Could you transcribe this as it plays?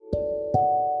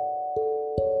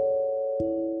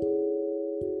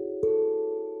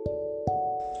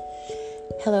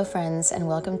Hello, friends, and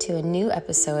welcome to a new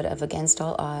episode of Against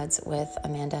All Odds with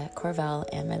Amanda Corvell,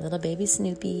 and my little baby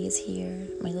Snoopy is here,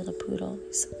 my little poodle.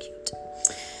 He's so cute.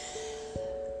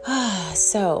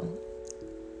 So,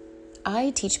 I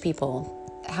teach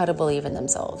people how to believe in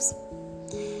themselves.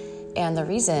 And the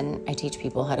reason I teach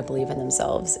people how to believe in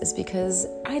themselves is because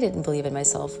I didn't believe in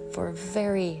myself for a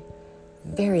very,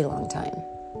 very long time.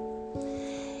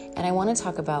 And I want to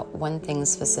talk about one thing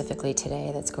specifically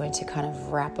today that's going to kind of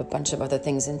wrap a bunch of other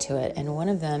things into it. And one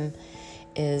of them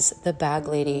is the bag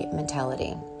lady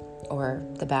mentality, or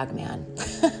the bag man,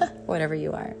 whatever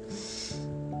you are.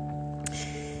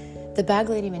 The bag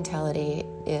lady mentality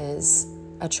is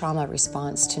a trauma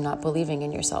response to not believing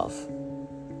in yourself.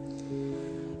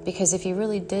 Because if you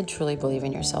really did truly believe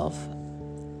in yourself,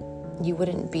 you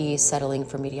wouldn't be settling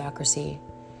for mediocrity.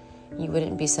 You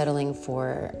wouldn't be settling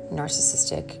for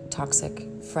narcissistic, toxic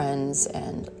friends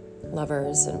and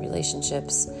lovers and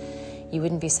relationships. You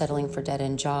wouldn't be settling for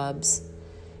dead-end jobs.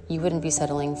 You wouldn't be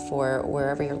settling for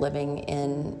wherever you're living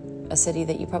in a city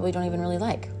that you probably don't even really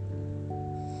like.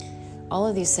 All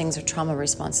of these things are trauma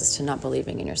responses to not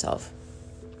believing in yourself.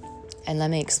 And let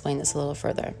me explain this a little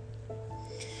further.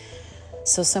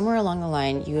 So somewhere along the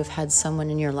line, you have had someone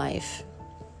in your life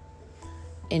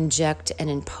inject and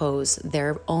impose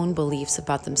their own beliefs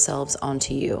about themselves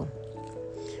onto you,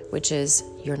 which is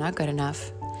you're not good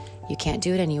enough, you can't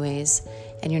do it anyways,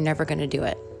 and you're never going to do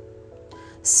it.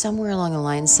 Somewhere along the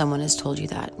line, someone has told you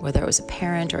that, whether it was a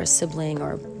parent or a sibling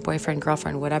or boyfriend,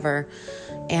 girlfriend, whatever,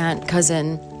 aunt,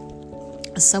 cousin,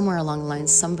 somewhere along the line,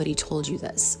 somebody told you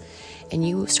this, and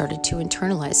you started to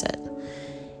internalize it.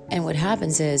 And what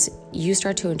happens is you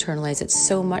start to internalize it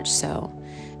so much so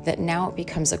that now it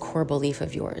becomes a core belief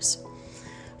of yours.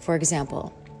 For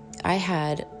example, I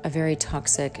had a very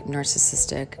toxic,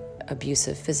 narcissistic,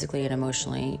 abusive, physically and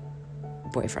emotionally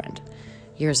boyfriend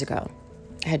years ago.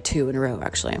 I had 2 in a row,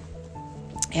 actually.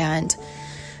 And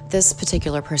this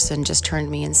particular person just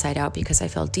turned me inside out because I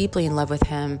fell deeply in love with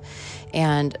him.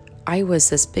 And I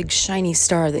was this big shiny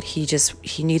star that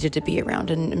he needed to be around.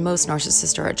 And most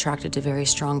narcissists are attracted to very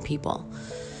strong people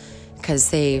because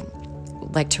they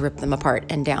like to rip them apart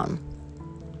and down.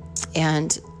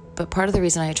 But part of the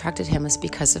reason I attracted him was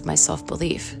because of my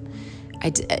self-belief.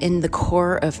 In the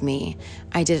core of me,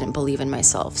 I didn't believe in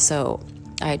myself. So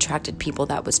I attracted people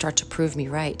that would start to prove me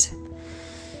right.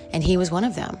 And he was one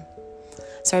of them.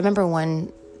 So I remember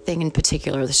one thing in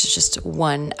particular. This is just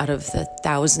one out of the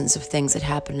thousands of things that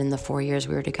happened in the 4 years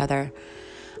we were together.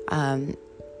 I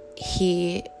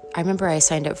remember I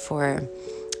signed up for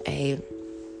a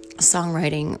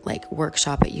songwriting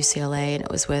workshop at UCLA, and it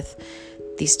was with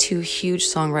these 2 huge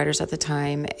songwriters at the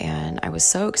time, and I was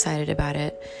so excited about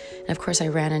it. And of course I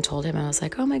ran and told him, and I was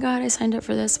like, oh my God, I signed up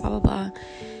for this, blah, blah, blah.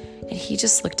 And he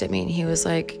just looked at me and he was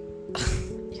like,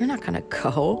 you're not gonna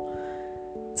go.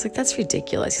 It's like, that's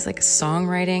ridiculous. He's like,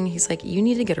 songwriting? He's like, you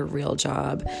need to get a real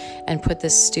job and put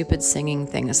this stupid singing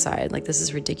thing aside. Like, this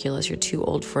is ridiculous. You're too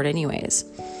old for it anyways.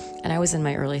 And I was in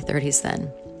my early 30s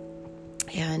then.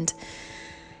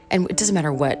 And it doesn't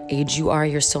matter what age you are,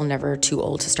 you're still never too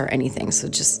old to start anything. So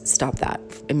just stop that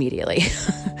immediately.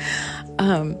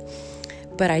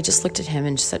 But I just looked at him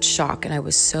in such shock, and I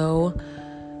was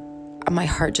my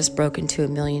heart just broke into a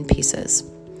million pieces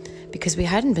because we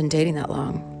hadn't been dating that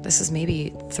long. This is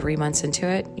maybe 3 months into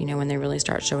it, when they really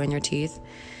start showing their teeth.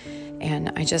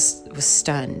 And I just was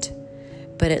stunned,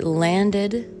 but it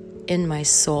landed in my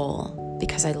soul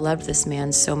because I loved this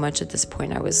man so much at this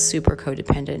point. I was super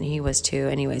codependent, and he was too.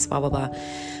 Anyways, blah, blah, blah.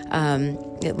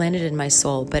 It landed in my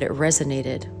soul, but it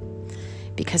resonated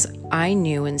because I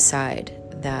knew inside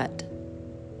that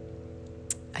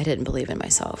I didn't believe in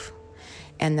myself,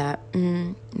 and that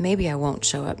maybe I won't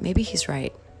show up. Maybe he's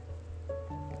right.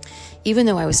 Even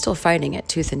though I was still fighting it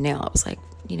tooth and nail, I was like,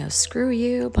 screw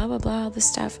you, blah, blah, blah, this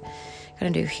stuff. Got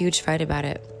into a huge fight about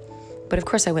it. But of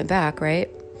course I went back, right?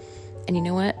 And you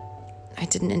know what? I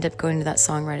didn't end up going to that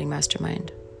songwriting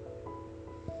mastermind.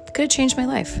 It could have changed my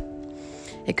life.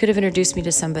 It could have introduced me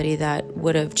to somebody that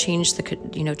would have changed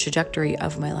the, trajectory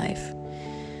of my life.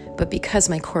 But because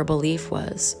my core belief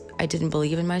was I didn't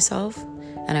believe in myself,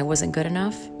 and I wasn't good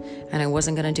enough, and I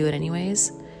wasn't going to do it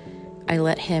anyways, I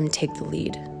let him take the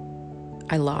lead.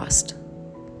 I lost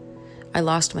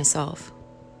myself.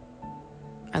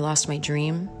 I lost my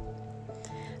dream.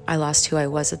 I lost who I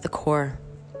was at the core.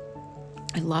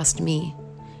 I lost me,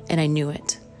 and I knew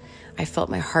it. I felt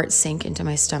my heart sink into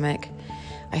my stomach.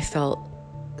 I felt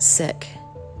sick.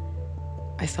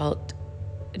 I felt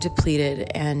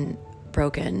depleted and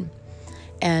broken.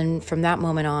 And from that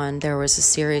moment on, there was a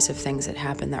series of things that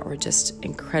happened that were just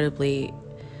incredibly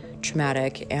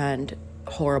traumatic and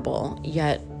horrible,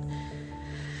 yet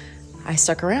I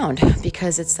stuck around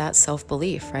because it's that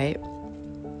self-belief, right?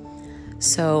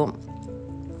 So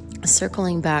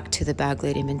circling back to the bag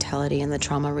lady mentality and the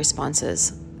trauma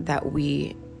responses that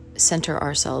we center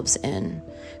ourselves in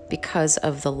because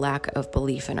of the lack of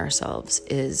belief in ourselves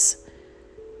is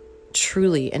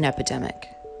truly an epidemic.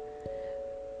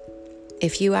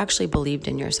 If you actually believed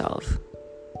in yourself,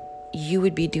 you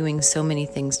would be doing so many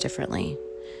things differently.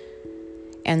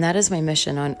 And that is my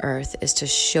mission on earth, is to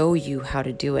show you how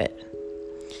to do it.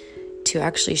 To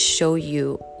actually show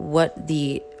you what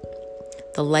the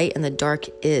light and the dark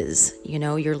is. You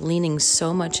know, you're leaning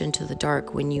so much into the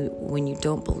dark when you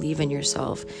don't believe in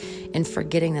yourself, and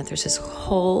forgetting that there's this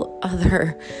whole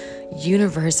other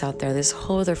universe out there, this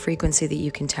whole other frequency that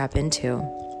you can tap into.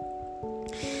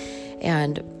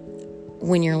 And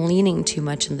when you're leaning too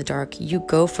much in the dark, you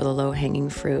go for the low-hanging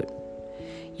fruit.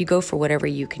 You go for whatever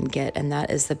you can get, and that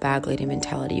is the bag lady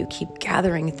mentality. You keep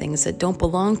gathering things that don't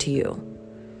belong to you.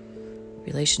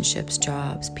 Relationships,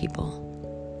 jobs, people,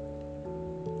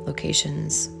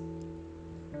 locations.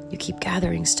 You keep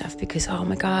gathering stuff because, oh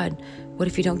my God, what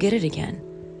if you don't get it again?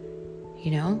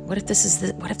 You know, what if this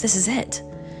is it?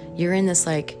 You're in this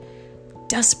like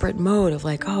desperate mode of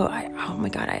like, oh my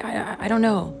God, I don't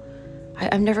know.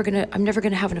 I'm never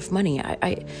gonna have enough money.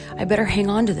 I better hang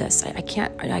on to this. I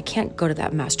can't go to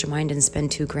that mastermind and spend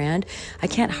 $2,000. I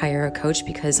can't hire a coach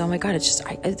because, oh my God, it's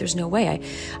just, there's no way.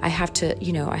 I have to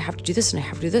do this, and I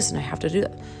have to do this, and I have to do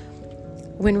that.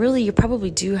 When really you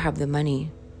probably do have the money,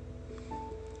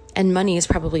 and money is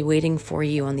probably waiting for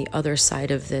you on the other side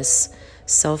of this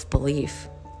self-belief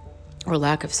or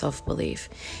lack of self-belief.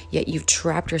 Yet you've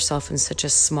trapped yourself in such a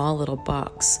small little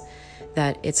box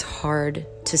that it's hard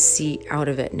to see out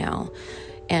of it now.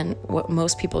 And what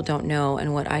most people don't know,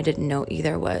 and what I didn't know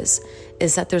either,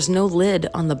 is that there's no lid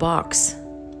on the box.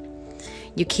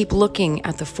 You keep looking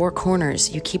at the four corners,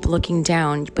 you keep looking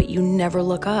down, but you never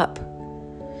look up.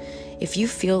 If you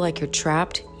feel like you're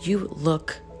trapped, you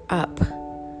look up.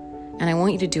 And I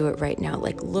want you to do it right now.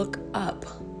 Like, look up.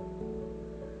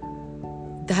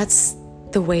 That's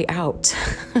the way out.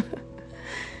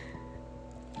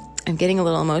 I'm getting a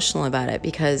little emotional about it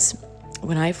because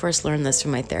when I first learned this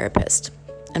from my therapist,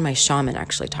 and my shaman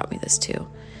actually taught me this too,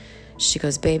 she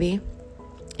goes, baby,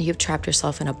 you've trapped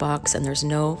yourself in a box and there's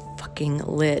no fucking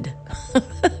lid.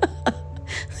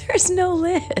 There's no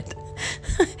lid.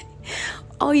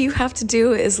 All you have to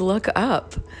do is look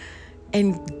up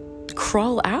and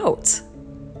crawl out.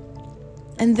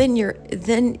 And then you're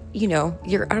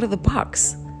out of the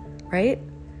box, right?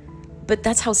 But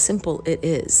that's how simple it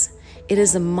is. It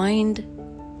is a mind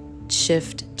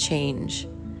shift change.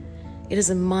 It is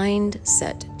a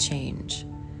mindset change.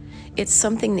 It's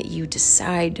something that you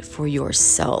decide for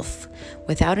yourself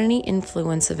without any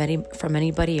influence from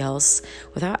anybody else,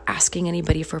 without asking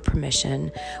anybody for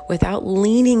permission, without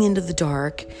leaning into the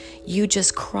dark. You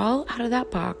just crawl out of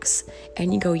that box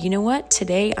and you go, you know what?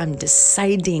 Today I'm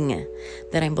deciding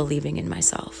that I'm believing in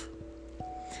myself.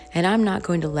 And I'm not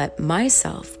going to let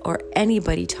myself or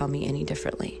anybody tell me any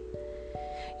differently.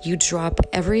 You drop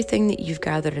everything that you've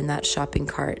gathered in that shopping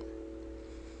cart.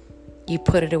 You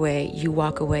put it away. You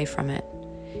walk away from it.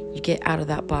 You get out of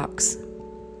that box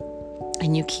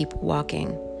and you keep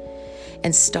walking.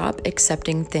 And stop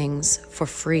accepting things for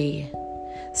free.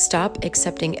 Stop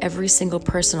accepting every single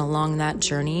person along that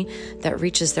journey that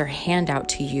reaches their hand out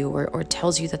to you or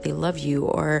tells you that they love you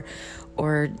or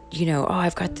oh,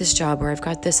 I've got this job, or I've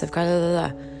got this, I've got blah, blah,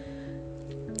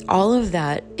 blah. All of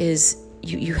that is,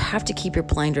 you have to keep your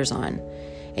blinders on,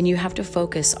 and you have to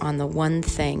focus on the one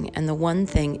thing, and the one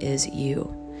thing is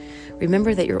you.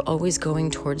 Remember that you're always going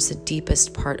towards the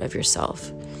deepest part of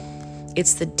yourself.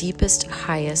 It's the deepest,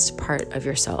 highest part of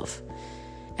yourself.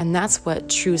 And that's what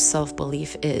true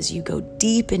self-belief is. You go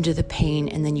deep into the pain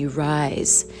and then you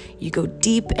rise. You go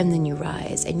deep and then you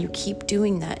rise. And you keep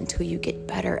doing that until you get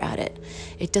better at it.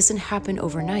 It doesn't happen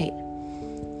overnight.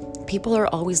 People are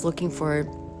always looking for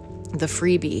the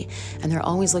freebie, and they're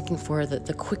always looking for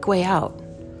the quick way out.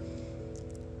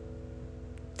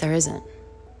 There isn't.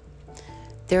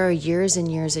 There are years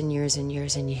and years and years and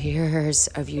years and years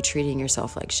of you treating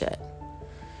yourself like shit.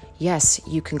 Yes,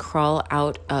 you can crawl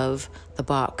out of the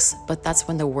box, but that's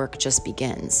when the work just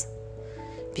begins.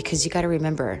 Because you got to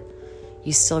remember,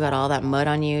 you still got all that mud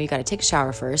on you. You got to take a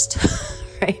shower first,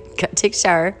 right? You got to take a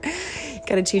shower. You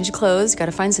got to change your clothes. You got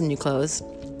to find some new clothes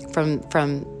from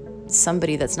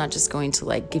somebody that's not just going to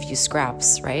like give you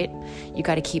scraps, right? You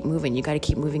got to keep moving. You got to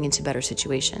keep moving into better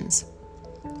situations,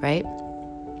 right?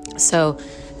 So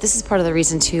this is part of the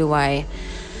reason too why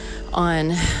on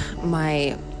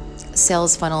my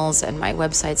sales funnels and my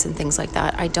websites and things like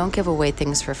that, I don't give away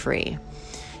things for free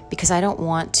because I don't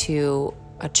want to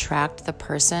attract the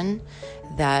person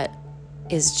that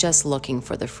is just looking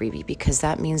for the freebie, because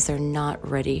that means they're not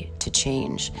ready to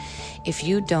change. If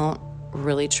you don't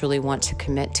really truly want to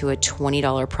commit to a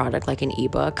 $20 product like an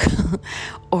ebook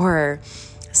or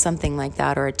something like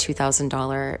that, or a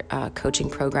 $2,000 coaching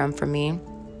program from me,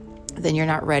 then you're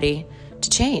not ready to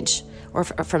change, or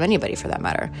from anybody for that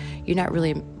matter. You're not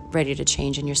really ready to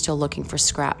change, and you're still looking for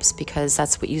scraps, because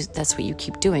that's what you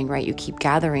keep doing, right? You keep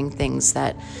gathering things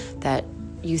that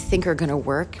you think are going to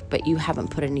work, but you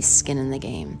haven't put any skin in the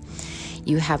game.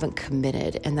 You haven't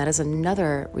committed. And that is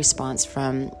another response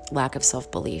from lack of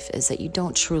self-belief, is that you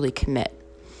don't truly commit.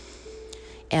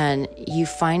 And you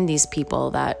find these people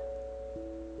that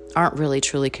aren't really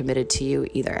truly committed to you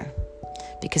either.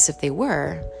 Because if they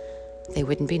were, they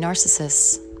wouldn't be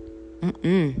narcissists.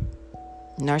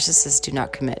 Narcissists do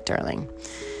not commit, darling.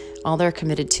 All they're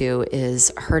committed to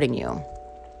is hurting you.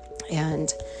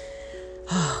 And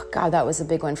oh God, that was a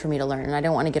big one for me to learn. And I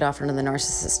don't want to get off into the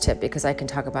narcissist tip because I can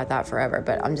talk about that forever,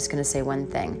 but I'm just going to say one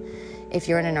thing. If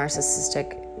you're in a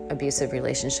narcissistic, abusive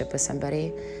relationship with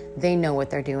somebody, they know what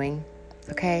they're doing.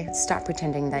 Okay? Stop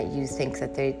pretending that you think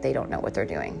that they don't know what they're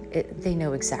doing. They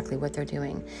know exactly what they're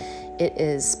doing. It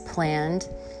is planned,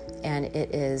 and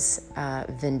it is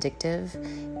vindictive,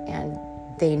 and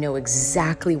they know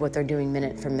exactly what they're doing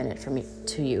minute for minute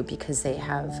to you, because they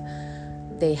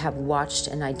have watched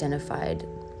and identified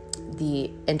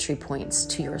the entry points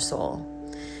to your soul.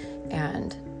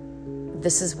 And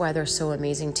this is why they're so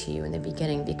amazing to you in the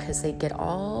beginning, because they get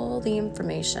all the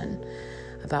information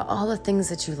about all the things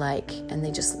that you like, and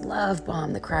they just love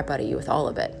bomb the crap out of you with all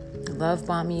of it. Love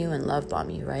bomb you and love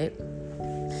bomb you, right?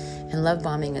 And love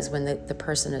bombing is when the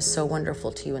person is so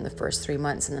wonderful to you in the first 3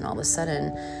 months, and then all of a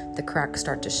sudden the cracks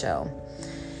start to show.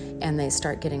 And they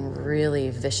start getting really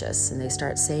vicious, and they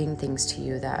start saying things to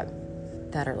you that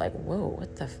are like, whoa,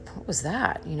 what was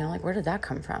that? You know, like, where did that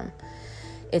come from?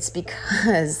 It's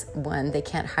because, one, they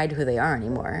can't hide who they are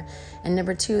anymore. And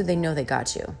number two, they know they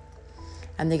got you.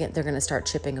 And they're going to start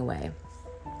chipping away.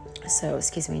 So,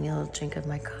 excuse me, I need a little drink of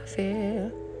my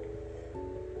coffee.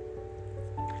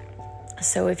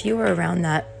 So if you were around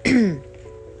that,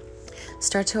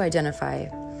 start to identify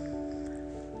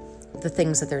the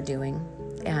things that they're doing,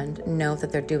 and know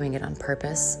that they're doing it on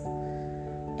purpose,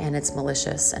 and it's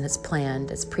malicious, and it's planned,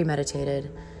 it's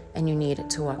premeditated, and you need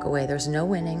to walk away. There's no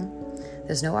winning,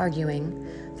 there's no arguing,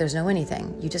 there's no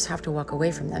anything. You just have to walk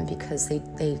away from them, because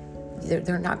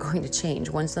they're not going to change.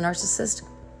 Once the narcissist,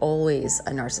 always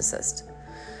a narcissist.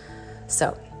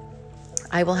 So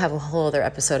I will have a whole other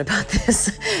episode about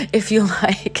this if you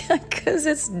like, because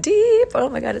it's deep. Oh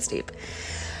my God, it's deep.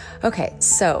 Okay,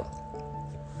 so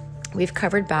we've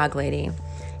covered bag lady,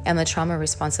 and the trauma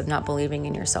response of not believing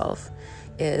in yourself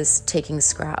is taking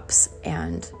scraps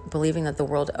and believing that the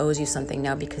world owes you something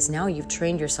now, because now you've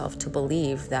trained yourself to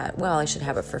believe that, well, I should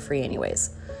have it for free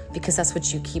anyways, because that's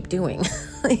what you keep doing.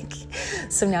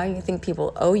 So now you think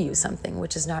people owe you something,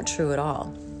 which is not true at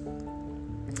all.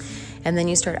 And then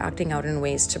you start acting out in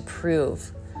ways to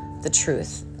prove the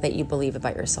truth that you believe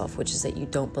about yourself, which is that you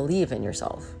don't believe in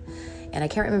yourself. And I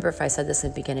can't remember if I said this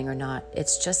in the beginning or not.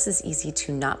 It's just as easy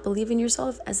to not believe in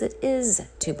yourself as it is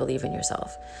to believe in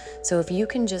yourself. So if you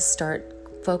can just start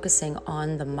focusing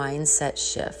on the mindset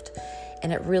shift,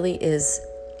 and it really is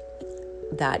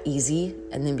that easy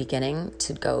in the beginning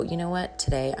to go, you know what,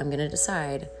 today I'm going to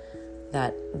decide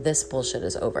that this bullshit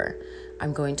is over.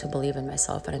 I'm going to believe in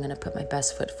myself, and I'm going to put my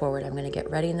best foot forward. I'm going to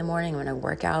get ready in the morning. I'm going to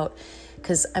work out,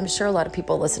 because I'm sure a lot of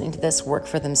people listening to this work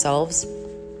for themselves,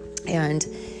 and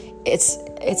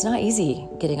it's not easy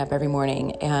getting up every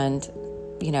morning and,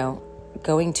 you know,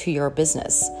 going to your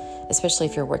business, especially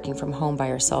if you're working from home by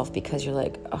yourself, because you're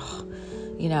like, oh,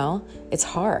 you know, it's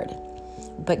hard.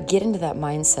 But get into that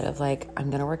mindset of like,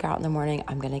 I'm going to work out in the morning.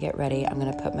 I'm going to get ready. I'm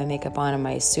going to put my makeup on and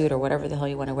my suit or whatever the hell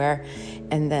you want to wear.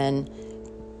 And then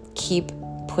keep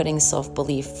putting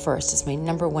self-belief first. It's my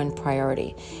number one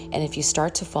priority. And if you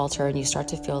start to falter and you start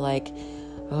to feel like,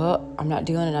 oh, I'm not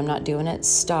doing it,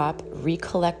 stop,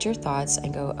 recollect your thoughts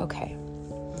and go, okay,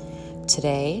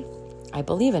 today I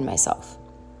believe in myself.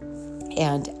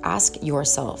 And ask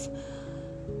yourself,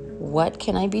 what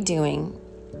can I be doing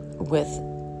with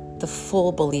the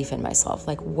full belief in myself?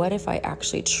 Like, what if I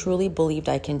actually truly believed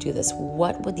I can do this?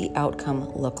 What would the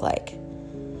outcome look like?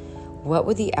 What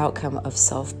would the outcome of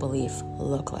self-belief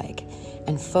look like?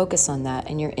 And focus on that,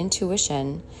 and your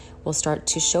intuition will start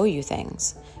to show you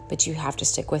things, but you have to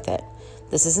stick with it.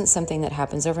 This isn't something that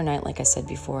happens overnight, like I said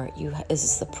before. This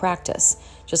is the practice,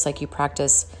 just like you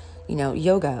practice,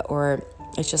 yoga or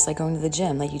It's just like going to the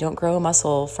gym. Like, you don't grow a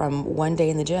muscle from one day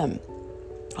in the gym,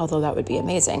 although that would be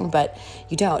amazing, but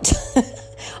you don't.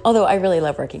 Although I really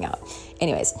love working out.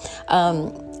 Anyways,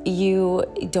 you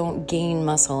don't gain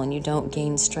muscle and you don't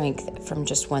gain strength from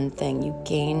just one thing. You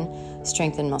gain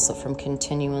strength and muscle from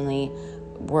continually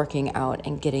working out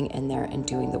and getting in there and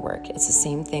doing the work. It's the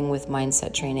same thing with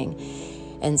mindset training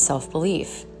and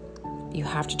self-belief. You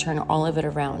have to turn all of it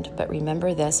around. But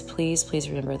remember this, please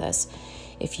remember this.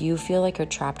 If you feel like you're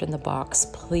trapped in the box,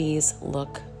 please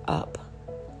look up.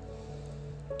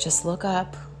 Just look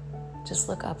up. Just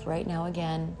look up right now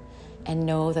again and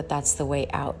know that that's the way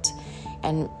out.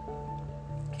 And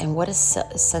what a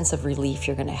sense of relief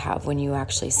you're going to have when you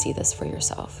actually see this for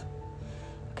yourself.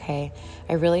 Okay?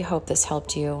 I really hope this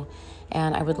helped you.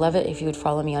 And I would love it if you would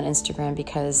follow me on Instagram,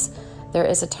 because there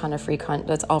is a ton of free content.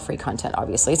 That's all free content,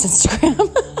 obviously. It's Instagram.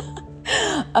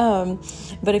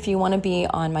 But if you want to be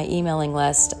on my emailing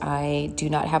list, I do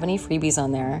not have any freebies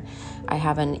on there. I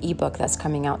have an ebook that's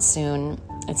coming out soon.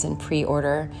 It's in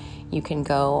pre-order. You can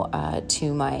go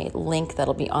to my link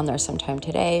that'll be on there sometime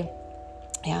today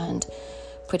and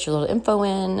put your little info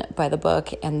in, buy the book,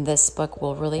 and this book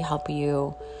will really help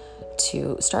you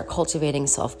to start cultivating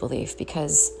self-belief,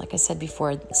 because like I said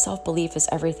before, self-belief is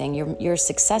everything. Your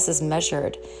success is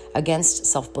measured against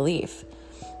self-belief.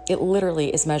 It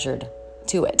literally is measured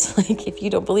to it. Like, if you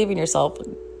don't believe in yourself,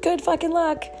 good fucking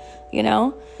luck, you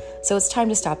know? So it's time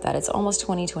to stop that. It's almost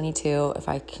 2022, if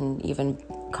I can even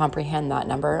comprehend that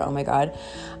number. Oh my God.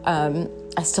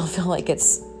 I still feel like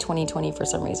it's 2020 for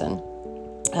some reason.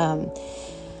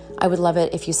 I would love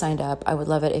it if you signed up. I would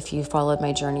love it if you followed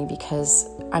my journey, because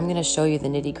I'm going to show you the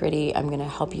nitty gritty. I'm going to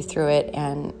help you through it.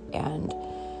 And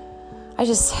I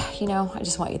just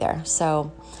want you there.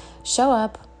 So show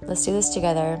up. Let's do this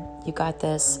together. You got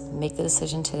this. Make the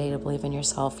decision today to believe in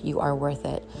yourself. You are worth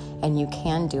it, and you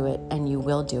can do it, and you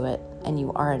will do it, and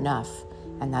you are enough.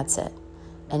 And that's it.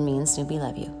 And me and Snoopy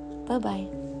love you.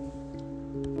 Bye-bye.